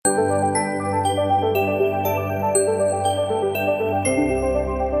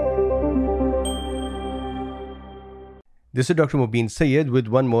This is Dr. Mubin Sayed with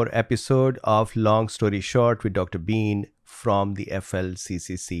one more episode of Long Story Short with Dr. Bean from the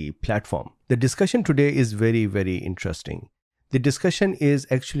FLCCC platform. The discussion today is very, very interesting. The discussion is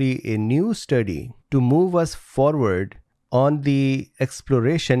actually a new study to move us forward on the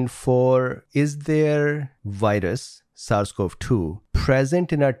exploration for, is there virus, SARS-CoV-2,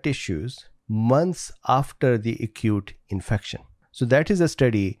 present in our tissues months after the acute infection? So that is a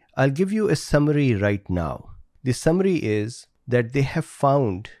study. I'll give you a summary right now. The summary is that they have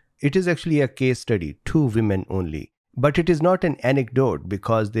found, it is actually a case study, 2 women only, but it is not an anecdote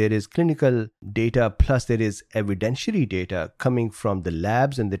because there is clinical data plus there is evidentiary data coming from the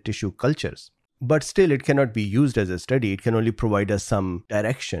labs and the tissue cultures. But still, it cannot be used as a study. It can only provide us some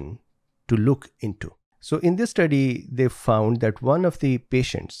direction to look into. So in this study, they found that one of the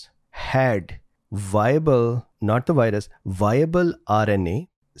patients had viable, not the virus, viable RNA,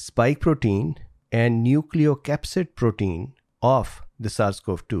 spike protein, and nucleocapsid protein of the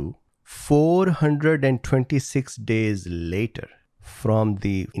SARS-CoV-2 426 days later from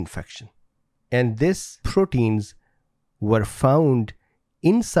the infection. And these proteins were found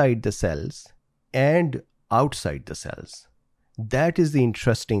inside the cells and outside the cells. That is the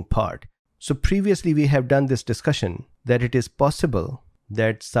interesting part. So previously we have done this discussion that it is possible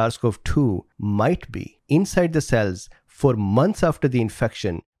that SARS-CoV-2 might be inside the cells for months after the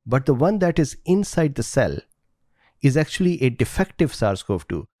infection, but the one that is inside the cell is actually a defective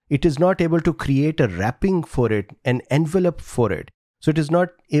SARS-CoV-2. It is not able to create a wrapping for it, an envelope for it. So it is not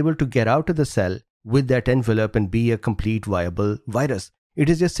able to get out of the cell with that envelope and be a complete viable virus.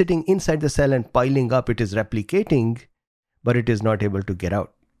 It is just sitting inside the cell and piling up. It is replicating, but it is not able to get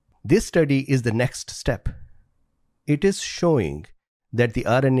out. This study is the next step. It is showing that the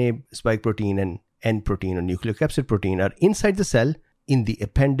RNA, spike protein, and N protein or nucleocapsid protein are inside the cell, in the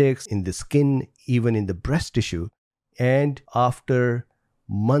appendix, in the skin, even in the breast tissue, and after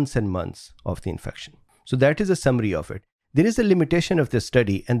months and months of the infection. So that is a summary of it. There is a limitation of this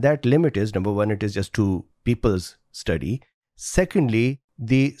study, and that limit is, number one, it is just 2 people's study. Secondly,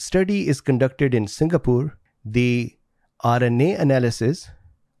 the study is conducted in Singapore. The RNA analysis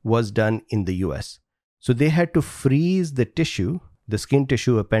was done in the US. So they had to freeze the tissue, the skin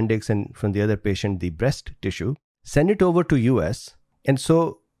tissue, appendix, and from the other patient, the breast tissue, send it over to US. And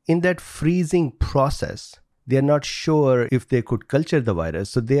so in that freezing process, they are not sure if they could culture the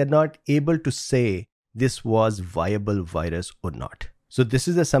virus. So they are not able to say this was viable virus or not. So this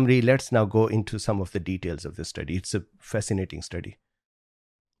is a summary. Let's now go into some of the details of the study. It's a fascinating study.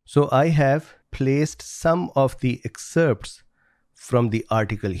 So I have placed some of the excerpts from the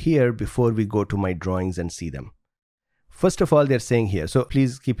article here before we go to my drawings and see them. First of all, they're saying here, so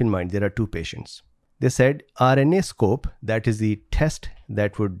please keep in mind there are 2 patients. They said RNA-scope, that is the test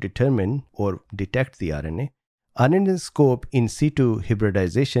that would determine or detect the RNA. RNA-scope in situ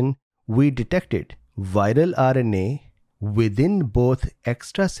hybridization, we detected viral RNA within both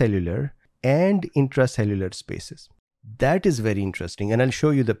extracellular and intracellular spaces. That is very interesting, and I'll show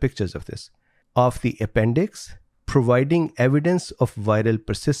you the pictures of this. Of the appendix, providing evidence of viral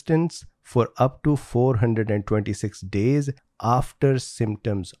persistence for up to 426 days after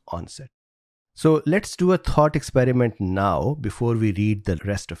symptoms onset. So let's do a thought experiment now before we read the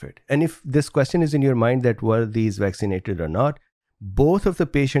rest of it. And if this question is in your mind that were these vaccinated or not, both of the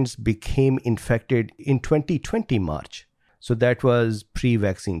patients became infected in 2020 March. So that was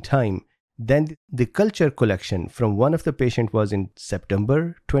pre-vaccine time. Then the culture collection from one of the patient was in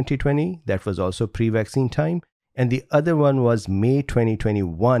September 2020. That was also pre-vaccine time. And the other one was May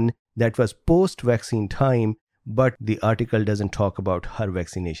 2021. That was post-vaccine time, but the article doesn't talk about her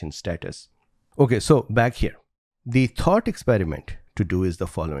vaccination status. Okay, so back here. The thought experiment to do is the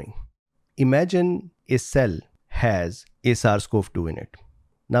following. Imagine a cell has a SARS-CoV-2 in it.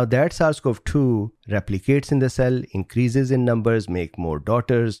 Now that SARS-CoV-2 replicates in the cell, increases in numbers, make more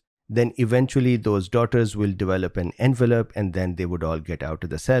daughters. Then eventually those daughters will develop an envelope and then they would all get out of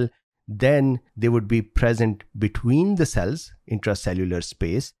the cell. Then they would be present between the cells, intracellular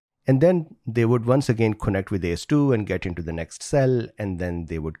space. And then they would once again connect with AS2 and get into the next cell, and then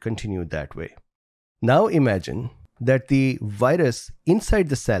they would continue that way. Now imagine that the virus inside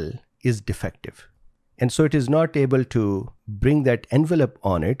the cell is defective. And so it is not able to bring that envelope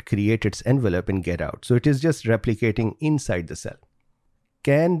on it, create its envelope and get out. So it is just replicating inside the cell.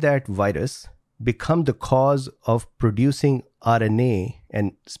 Can that virus become the cause of producing RNA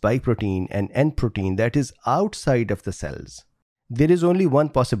and spike protein and N protein that is outside of the cells? There is only one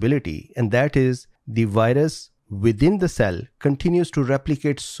possibility, and that is the virus within the cell continues to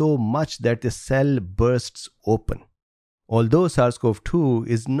replicate so much that the cell bursts open. Although SARS-CoV-2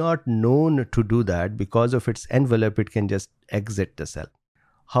 is not known to do that, because of its envelope, it can just exit the cell.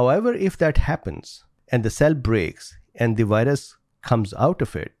 However, if that happens and the cell breaks and the virus comes out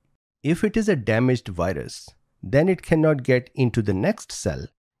of it, if it is a damaged virus, then it cannot get into the next cell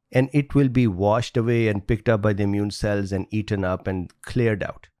and it will be washed away and picked up by the immune cells and eaten up and cleared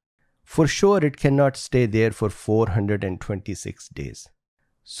out. For sure, it cannot stay there for 426 days.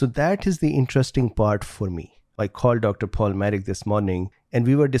 So that is the interesting part for me. I called Dr. Paul Marik this morning and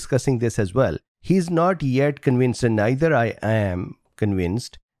we were discussing this as well. He's not yet convinced, and neither I am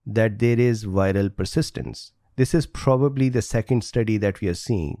convinced, that there is viral persistence. This is probably the second study that we are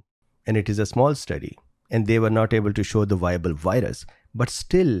seeing, and it is a small study, and they were not able to show the viable virus. But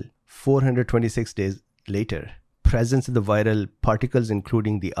still, 426 days later, presence of the viral particles,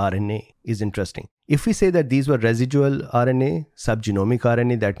 including the RNA, is interesting. If we say that these were residual RNA, subgenomic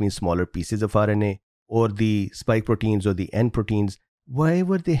RNA, that means smaller pieces of RNA, or the spike proteins or the N proteins, why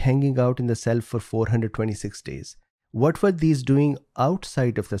were they hanging out in the cell for 426 days? What were these doing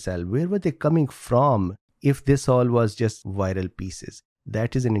outside of the cell? Where were they coming from if this all was just viral pieces?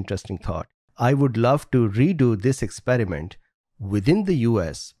 That is an interesting thought. I would love to redo this experiment within the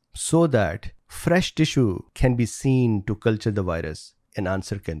US so that fresh tissue can be seen to culture the virus. An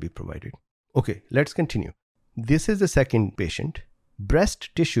answer can be provided. Okay, let's continue. This is the second patient. Breast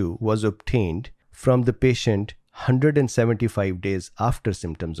tissue was obtained from the patient 175 days after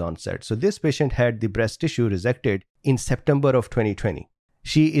symptoms onset. So this patient had the breast tissue resected in September of 2020.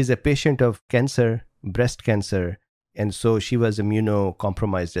 She is a patient of cancer, breast cancer, and so she was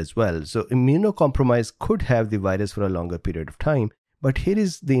immunocompromised as well. So immunocompromised could have the virus for a longer period of time. But here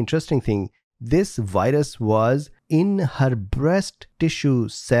is the interesting thing. This virus was in her breast tissue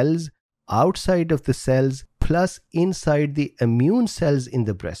cells, outside of the cells, plus inside the immune cells in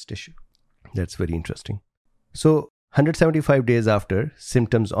the breast tissue. That's very interesting. So 175 days after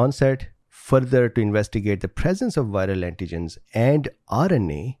symptoms onset, further to investigate the presence of viral antigens and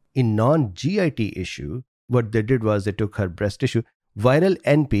RNA in non-GIT issue, what they did was they took her breast tissue, viral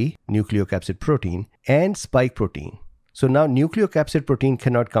NP, nucleocapsid protein, and spike protein. So now nucleocapsid protein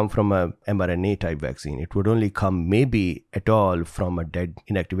cannot come from a mRNA type vaccine. It would only come maybe at all from a dead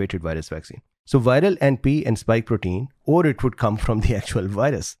inactivated virus vaccine. So viral NP and spike protein, or it would come from the actual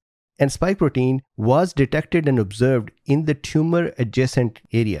virus. And spike protein was detected and observed in the tumor adjacent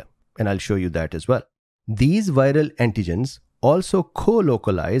area. And I'll show you that as well. These viral antigens also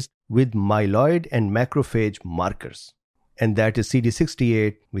co-localized with myeloid and macrophage markers. And that is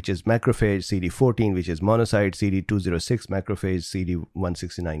CD68, which is macrophage, CD14, which is monocyte, CD206 macrophage,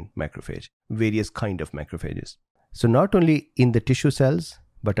 CD169 macrophage, various kind of macrophages. So not only in the tissue cells,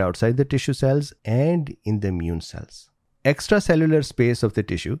 but outside the tissue cells and in the immune cells. Extracellular space of the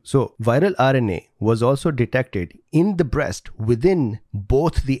tissue. So viral RNA was also detected in the breast within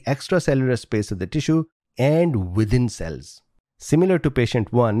both the extracellular space of the tissue and within cells. Similar to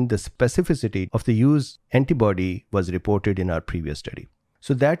patient 1, the specificity of the used antibody was reported in our previous study.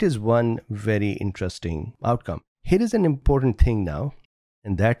 So that is one very interesting outcome. Here is an important thing now,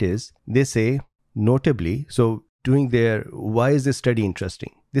 and that is they say notably, so why is this study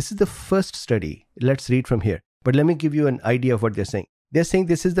interesting? This is the first study. Let's read from here. But let me give you an idea of what they're saying. They're saying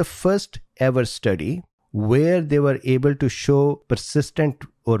this is the first ever study where they were able to show persistent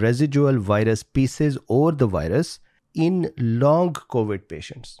or residual virus pieces or the virus in long COVID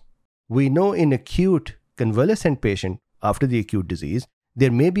patients. We know in acute convalescent patient after the acute disease,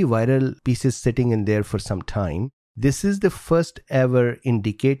 there may be viral pieces sitting in there for some time. This is the first ever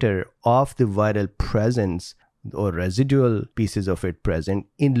indicator of the viral presence or residual pieces of it present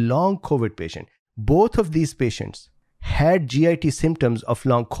in long COVID patient. Both of these patients had GIT symptoms of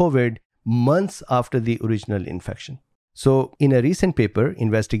long COVID months after the original infection. So in a recent paper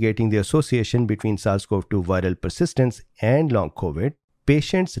investigating the association between SARS-CoV-2 viral persistence and long COVID,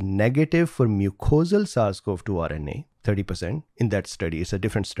 patients negative for mucosal SARS-CoV-2 RNA, 30% in that study, it's a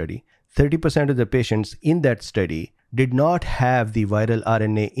different study, 30% of the patients in that study did not have the viral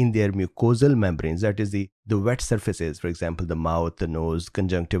RNA in their mucosal membranes, that is the wet surfaces, for example, the mouth, the nose,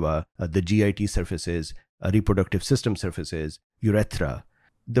 conjunctiva, the GIT surfaces, reproductive system surfaces, urethra.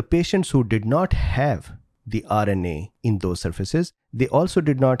 The patients who did not have the RNA in those surfaces, they also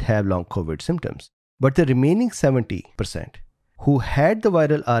did not have long COVID symptoms. But the remaining 70% who had the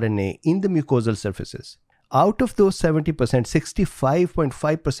viral RNA in the mucosal surfaces, out of those 70%,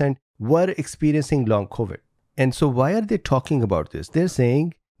 65.5% were experiencing long COVID. And so why are they talking about this? They're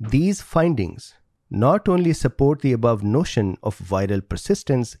saying these findings not only support the above notion of viral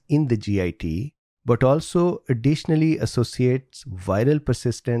persistence in the GIT, but also additionally associates viral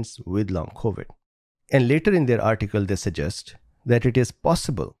persistence with long COVID. And later in their article, they suggest that it is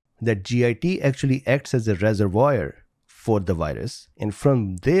possible that GIT actually acts as a reservoir for the virus. And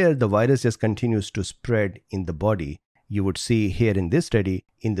from there, the virus just continues to spread in the body. You would see here in this study,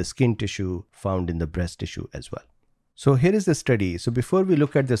 in the skin tissue, found in the breast tissue as well. So here is the study. So before we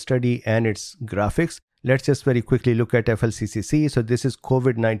look at the study and its graphics, let's just very quickly look at FLCCC. So this is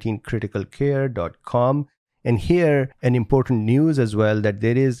COVID-19criticalcare.com. And here, an important news as well, that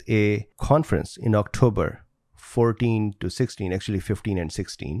there is a conference in October 14 to 16, actually 15 and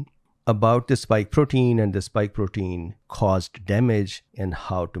 16, about the spike protein and the spike protein caused damage and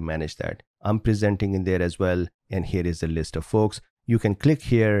how to manage that. I'm presenting in there as well. And here is a list of folks. You can click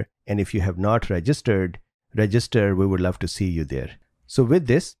here. And if you have not registered, register. We would love to see you there. So with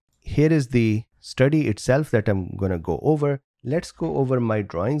this, here is the study itself that I'm going to go over. Let's go over my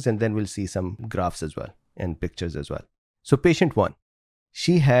drawings and then we'll see some graphs as well and pictures as well. So patient 1,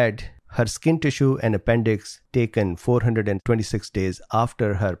 she had her skin tissue and appendix taken 426 days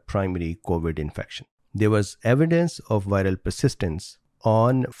after her primary COVID infection. There was evidence of viral persistence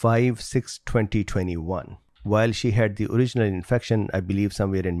on 5/6/2021, while she had the original infection, I believe,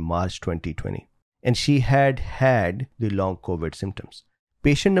 somewhere in March 2020. And she had the long COVID symptoms.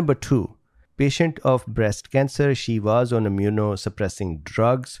 Patient number 2, patient of breast cancer, she was on immunosuppressing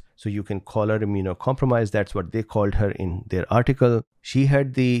drugs. So you can call her immunocompromised. That's what they called her in their article. She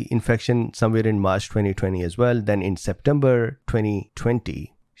had the infection somewhere in March 2020 as well. Then in September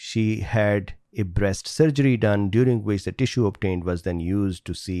 2020, she had a breast surgery done, during which the tissue obtained was then used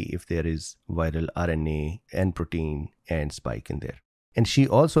to see if there is viral RNA and protein and spike in there. And she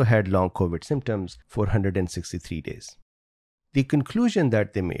also had long COVID symptoms for 163 days. The conclusion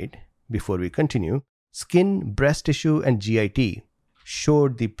that they made, before we continue, skin, breast tissue, and GIT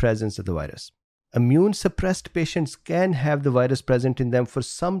showed the presence of the virus. Immune suppressed patients can have the virus present in them for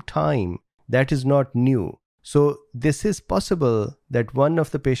some time. That is not new. So this is possible that one of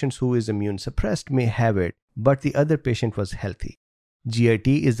the patients who is immune suppressed may have it, but the other patient was healthy. GIT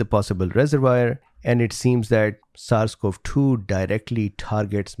is the possible reservoir, and it seems that SARS-CoV-2 directly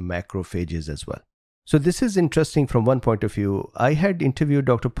targets macrophages as well. So this is interesting from one point of view. I had interviewed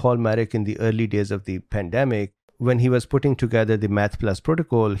Dr. Paul Marik in the early days of the pandemic. When he was putting together the Math Plus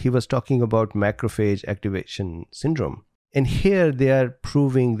protocol, he was talking about macrophage activation syndrome. And here they are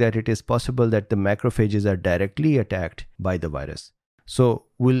proving that it is possible that the macrophages are directly attacked by the virus. So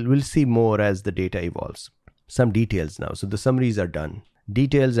we'll see more as the data evolves. Some details now. So the summaries are done.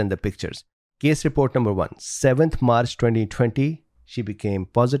 Details and the pictures. Case report number 1, 7th March 2020, she became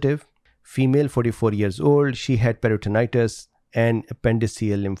positive. Female, 44 years old. She had peritonitis and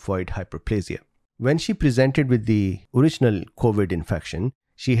appendiceal lymphoid hyperplasia. When she presented with the original COVID infection,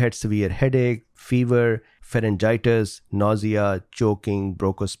 she had severe headache, fever, pharyngitis, nausea, choking,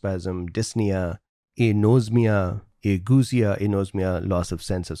 bronchospasm, dyspnea, anosmia, ageusia, loss of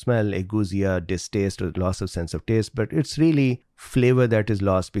sense of smell, ageusia, distaste, or loss of sense of taste. But it's really flavor that is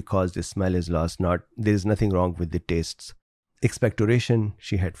lost because the smell is lost. There is nothing wrong with the tastes. Expectoration,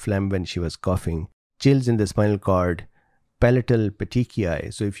 she had phlegm when she was coughing, chills in the spinal cord, palatal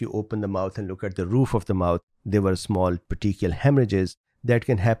petechiae. So if you open the mouth and look at the roof of the mouth, there were small petechial hemorrhages that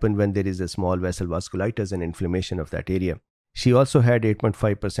can happen when there is a small vessel vasculitis and inflammation of that area. She also had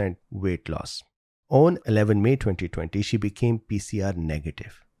 8.5% weight loss. On 11 May 2020, she became PCR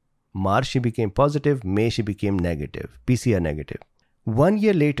negative. March, she became positive. May, she became negative, PCR negative. 1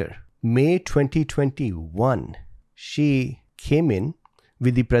 year later, May 2021, she came in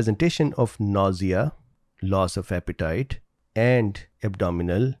with the presentation of nausea, loss of appetite, and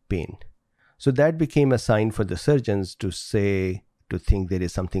abdominal pain. So that became a sign for the surgeons to think there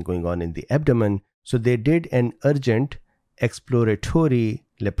is something going on in the abdomen. So they did an urgent exploratory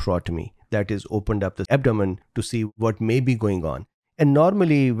laparotomy, that is, opened up the abdomen to see what may be going on. And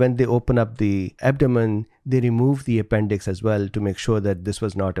normally when they open up the abdomen, they remove the appendix as well to make sure that this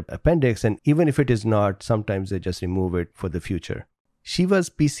was not an appendix. And even if it is not, sometimes they just remove it for the future. She was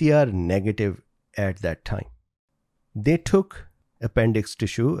PCR negative at that time. They took appendix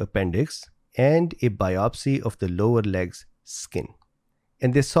tissue, and a biopsy of the lower leg's skin.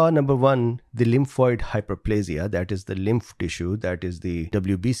 And they saw, number 1, the lymphoid hyperplasia, that is the lymph tissue, that is the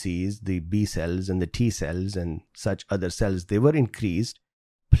WBCs, the B cells and the T cells and such other cells, they were increased.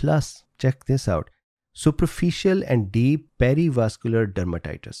 Plus, check this out, superficial and deep perivascular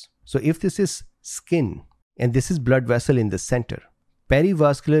dermatitis. So if this is skin and this is blood vessel in the center,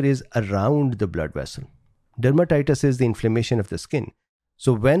 perivascular is around the blood vessel. Dermatitis is the inflammation of the skin.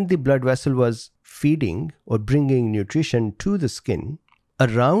 So when the blood vessel was feeding or bringing nutrition to the skin,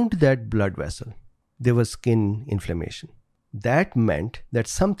 around that blood vessel, there was skin inflammation. that meant that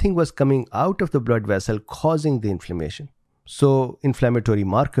something was coming out of the blood vessel causing the inflammation. So inflammatory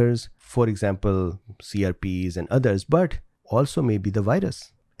markers, for example, CRPs and others, but also maybe the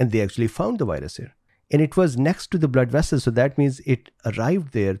virus. And they actually found the virus here. And it was next to the blood vessels, so that means it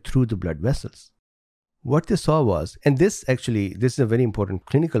arrived there through the blood vessels. What they saw was, and this is a very important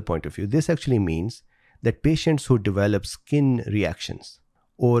clinical point of view, this actually means that patients who develop skin reactions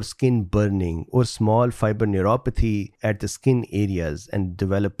or skin burning or small fiber neuropathy at the skin areas and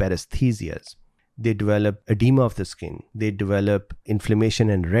develop paresthesias, they develop edema of the skin, they develop inflammation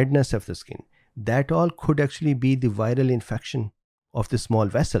and redness of the skin, that all could actually be the viral infection of the small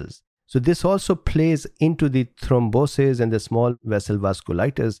vessels. So this also plays into the thrombosis and the small vessel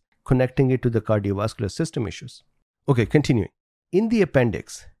vasculitis, connecting it to the cardiovascular system issues. Okay, continuing. In the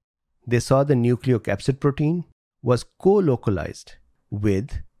appendix, they saw the nucleocapsid protein was co-localized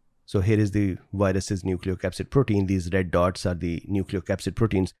with, so here is the virus's nucleocapsid protein. These red dots are the nucleocapsid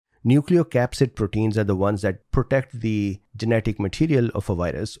proteins. Nucleocapsid proteins are the ones that protect the genetic material of a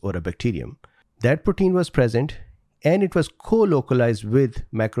virus or a bacterium. That protein was present and it was co-localized with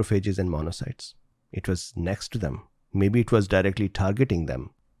macrophages and monocytes. It was next to them. Maybe it was directly targeting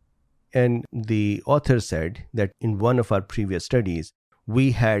them. And the author said that in one of our previous studies,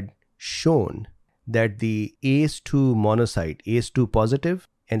 we had shown that the ACE2 monocyte, ACE2 positive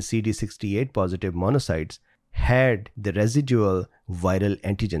and CD68 positive monocytes had the residual viral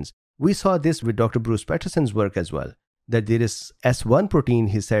antigens. We saw this with Dr. Bruce Patterson's work as well, that there is S1 protein,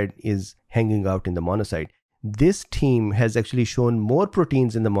 he said, is hanging out in the monocyte. This team has actually shown more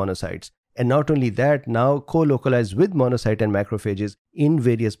proteins in the monocytes. And not only that, now co-localized with monocyte and macrophages in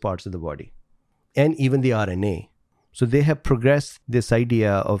various parts of the body. And even the RNA. So they have progressed this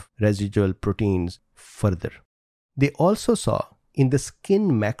idea of residual proteins further. They also saw in the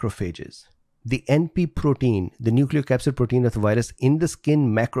skin macrophages, the NP protein, the nucleocapsid protein of the virus in the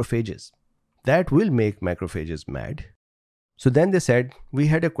skin macrophages. That will make macrophages mad. So then they said, we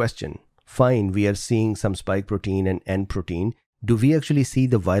had a question. Fine, we are seeing some spike protein and N protein. Do we actually see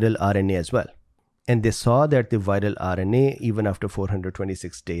the viral RNA as well? And they saw that the viral RNA, even after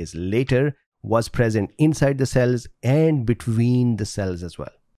 426 days later, was present inside the cells and between the cells as well.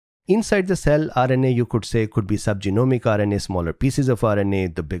 Inside the cell, RNA, you could say, could be subgenomic RNA, smaller pieces of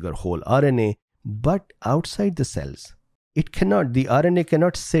RNA, the bigger whole RNA. But outside the cells, the RNA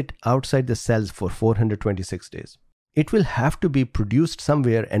cannot sit outside the cells for 426 days. It will have to be produced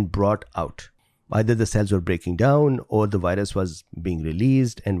somewhere and brought out. Either the cells were breaking down or the virus was being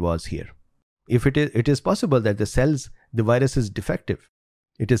released and was here. If it is possible that the virus is defective.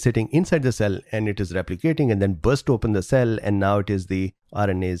 It is sitting inside the cell and it is replicating and then burst open the cell and now it is the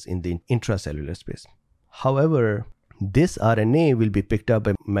RNAs in the intracellular space. However, this RNA will be picked up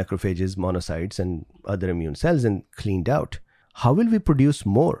by macrophages, monocytes and other immune cells and cleaned out. How will we produce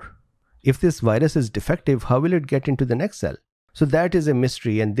more? If this virus is defective, how will it get into the next cell? So that is a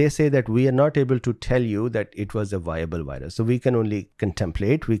mystery, and they say that we are not able to tell you that it was a viable virus. So we can only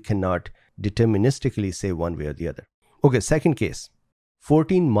contemplate, we cannot deterministically say one way or the other. Okay, second case.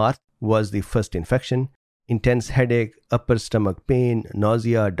 14 March was the first infection. Intense headache, upper stomach pain,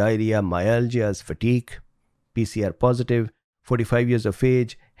 nausea, diarrhea, myalgias, fatigue. PCR positive, 45 years of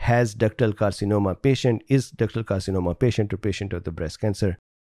age, has ductal carcinoma patient, is ductal carcinoma patient or patient of the breast cancer.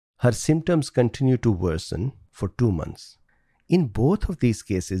 Her symptoms continue to worsen for 2 months. In both of these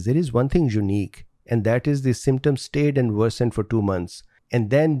cases, there is one thing unique, and that is the symptoms stayed and worsened for 2 months. And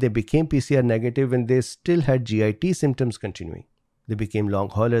then they became PCR negative and they still had GIT symptoms continuing. They became long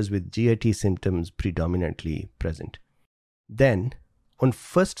haulers with GIT symptoms predominantly present. Then, on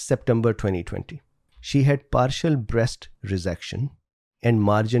 1st September 2020, she had partial breast resection and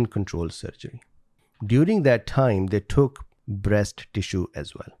margin control surgery. During that time, they took breast tissue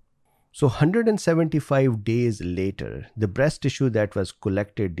as well. So 175 days later, the breast tissue that was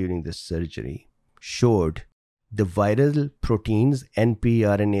collected during the surgery showed the viral proteins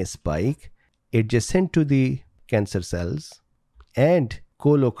NP-RNA spike adjacent to the cancer cells and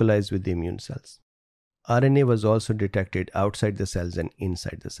co-localized with the immune cells. RNA was also detected outside the cells and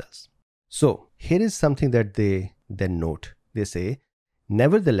inside the cells. So here is something that they then note. They say,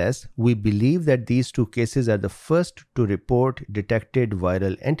 nevertheless, we believe that these two cases are the first to report detected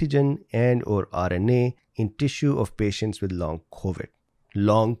viral antigen and or RNA in tissue of patients with long COVID.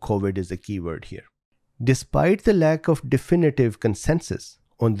 Long COVID is the key word here. Despite the lack of definitive consensus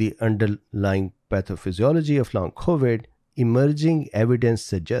on the underlying pathophysiology of long COVID, emerging evidence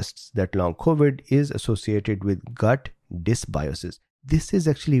suggests that long COVID is associated with gut dysbiosis. This is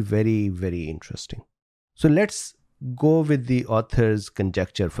actually very, very interesting. So let's go with the author's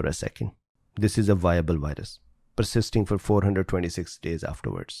conjecture for a second. This is a viable virus. persisting for 426 days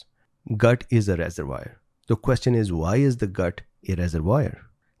afterwards. Gut is a reservoir. The question is, why is the gut a reservoir?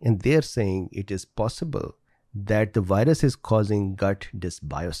 And they're saying it is possible that the virus is causing gut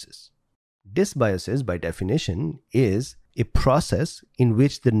dysbiosis. Dysbiosis, by definition, is a process in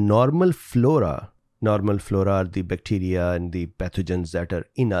which the normal flora are the bacteria and the pathogens that are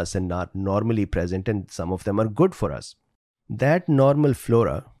in us and not normally present, and some of them are good for us. That normal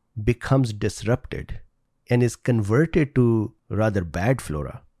flora becomes disrupted and is converted to rather bad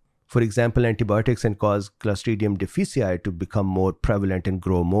flora. For example, antibiotics can cause Clostridium difficile to become more prevalent and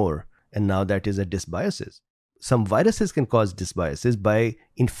grow more, and now that is a dysbiosis. Some viruses can cause dysbiosis by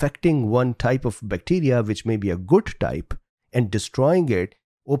infecting one type of bacteria, which may be a good type, and destroying it,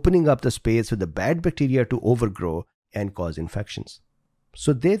 opening up the space for the bad bacteria to overgrow and cause infections.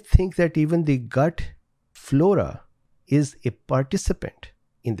 So they think that even the gut flora is a participant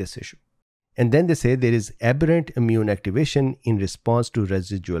in this issue. And then they say there is aberrant immune activation in response to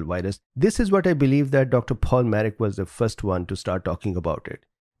residual virus. This is what I believe that Dr. Paul Marik was the first one to start talking about it,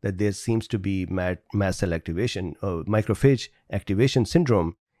 that there seems to be mast cell activation, macrophage activation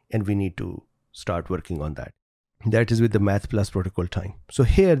syndrome, and we need to start working on that. That is with the Math Plus protocol time. So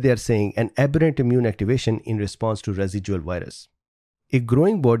here they are saying an aberrant immune activation in response to residual virus. A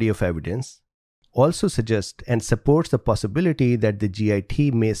growing body of evidence also suggests and supports the possibility that the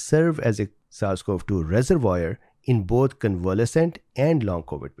GIT may serve as a SARS-CoV-2 reservoir in both convalescent and long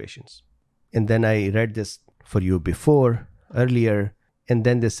COVID patients. And then I read this for you earlier, and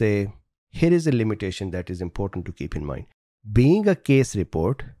then they say, here is a limitation that is important to keep in mind. Being a case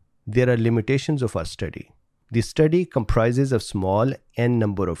report, there are limitations of our study. The study comprises a small n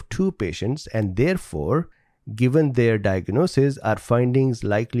number of 2 patients, and therefore, given their diagnosis, our findings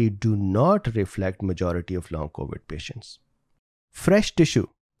likely do not reflect majority of long COVID patients. Fresh tissue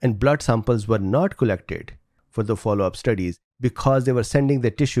and blood samples were not collected for the follow-up studies because they were sending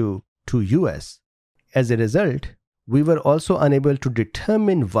the tissue to US. As a result, we were also unable to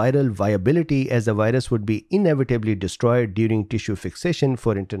determine viral viability, as the virus would be inevitably destroyed during tissue fixation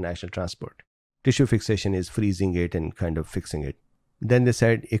for international transport. Tissue fixation is freezing it and kind of fixing it. Then they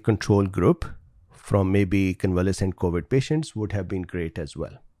said a control group from maybe convalescent COVID patients would have been great as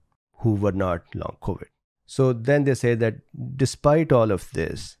well, who were not long COVID. So then they say that despite all of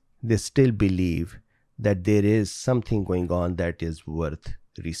this, they still believe that there is something going on that is worth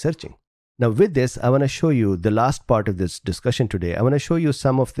researching. Now with this, I want to show you the last part of this discussion today. I want to show you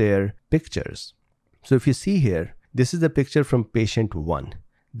some of their pictures. So if you see here, this is the picture from patient 1.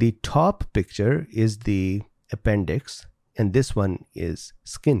 The top picture is the appendix, and this one is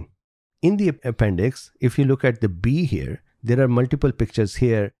skin. In the appendix, if you look at the B here, there are multiple pictures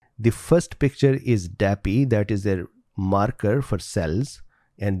here. The first picture is DAPI, that is their marker for cells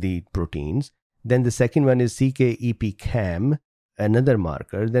and the proteins. Then the second one is CK-EP-CAM, another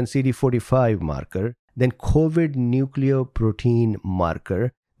marker. Then CD45 marker. Then COVID nucleoprotein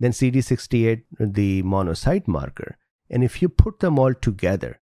marker. Then CD68, the monocyte marker. And if you put them all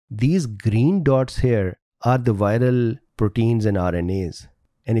together, these green dots here are the viral proteins and RNAs.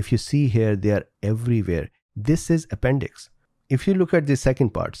 And if you see here, they are everywhere. This is appendix. If you look at the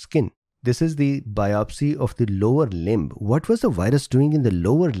second part, skin, this is the biopsy of the lower limb. What was the virus doing in the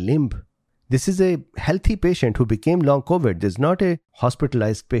lower limb? This is a healthy patient who became long COVID. This is not a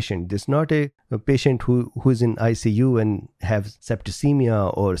hospitalized patient. This is not a patient who is in ICU and have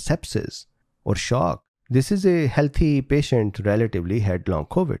septicemia or sepsis or shock. This is a healthy patient, relatively had long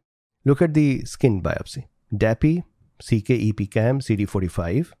COVID. Look at the skin biopsy. DAPI, CK-EP-CAM,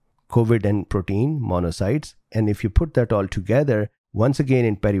 CD45, COVID and protein, monocytes. And if you put that all together, once again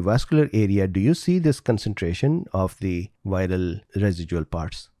in perivascular area, do you see this concentration of the viral residual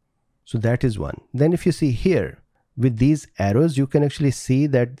parts? So that is one. Then if you see here, with these arrows, you can actually see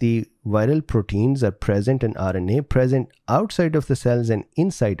that the viral proteins are present and RNA present outside of the cells and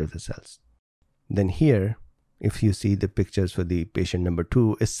inside of the cells. Then here, if you see the pictures for the patient number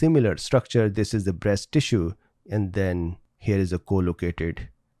 2, a similar structure. This is the breast tissue, and then here is a co-located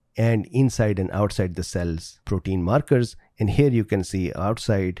and inside and outside the cells protein markers. And here you can see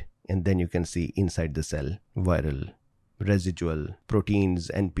outside, and then you can see inside the cell viral residual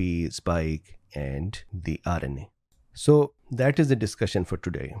proteins, NP, spike, and the RNA. So that is the discussion for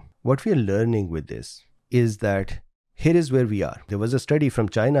today. What we are learning with this is that here is where we are. There was a study from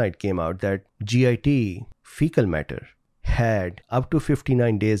China. It came out that GIT, fecal matter, had up to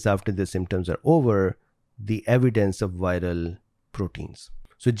 59 days after the symptoms are over, the evidence of viral proteins.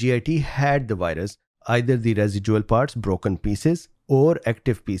 So GIT had the virus, either the residual parts, broken pieces, or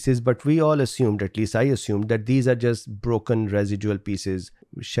active pieces, but we all assumed, at least I assumed, that these are just broken residual pieces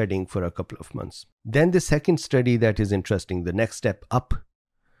shedding for a couple of months. Then the second study that is interesting, the next step up,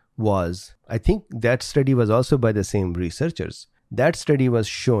 was, I think that study was also by the same researchers. That study was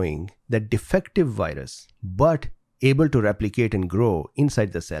showing that defective virus, but able to replicate and grow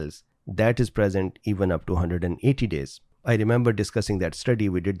inside the cells, that is present even up to 180 days. I remember discussing that study.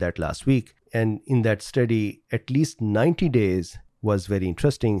 We did that last week. And in that study, at least 90 days was very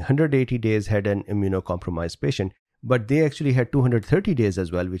interesting. 180 days had an immunocompromised patient, but they actually had 230 days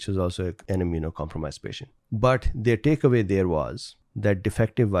as well, which was also an immunocompromised patient. But their takeaway there was that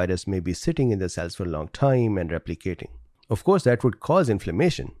defective virus may be sitting in the cells for a long time and replicating. Of course, that would cause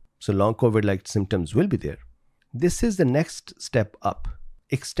inflammation. So long COVID-like symptoms will be there. This is the next step up.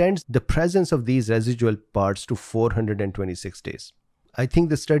 Extends the presence of these residual parts to 426 days. I think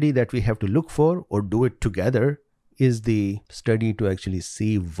the study that we have to look for or do it together is the study to actually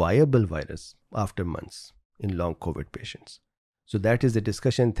see viable virus after months in long COVID patients. So that is the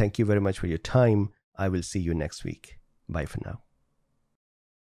discussion. Thank you very much for your time. I will see you next week. Bye for now.